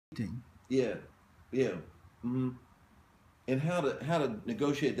painting. Yeah, yeah. Mm-hmm. And how to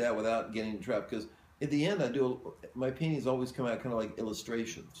negotiate that without getting trapped? Because at the end, my paintings always come out kind of like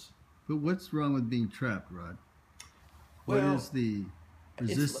illustrations. But what's wrong with being trapped, Rod? What Well, is the it's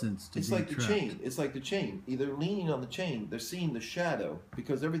resistance to it's being like the trapped? chain. It's like the chain. Either leaning on the chain, they're seeing the shadow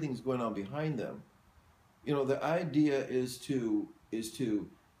because everything's going on behind them. The idea is to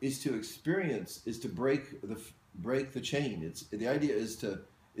experience, is to break the chain. It's the idea is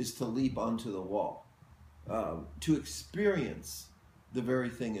to leap onto the wall, to experience the very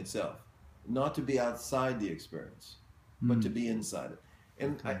thing itself, not to be outside the experience, but to Hmm. be inside it.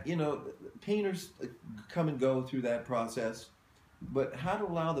 And Okay. painters come and go through that process, but how to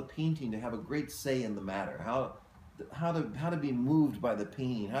allow the painting to have a great say in the matter, how to be moved by the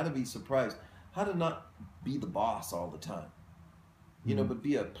painting, how to be surprised, how to not be the boss all the time, Hmm. but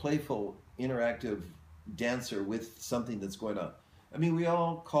be a playful, interactive dancer with something that's going on. I mean, we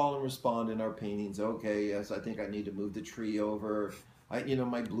all call and respond in our paintings. Okay, yes, I think I need to move the tree over.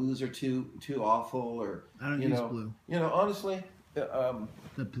 My blues are too awful, or I don't use blue. honestly, The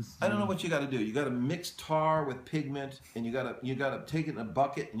I don't know what you got to do. You got to mix tar with pigment, and you got to take it in a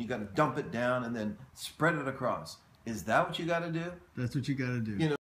bucket, and you got to dump it down, and then spread it across. Is that what you got to do? That's what you got to do. You know.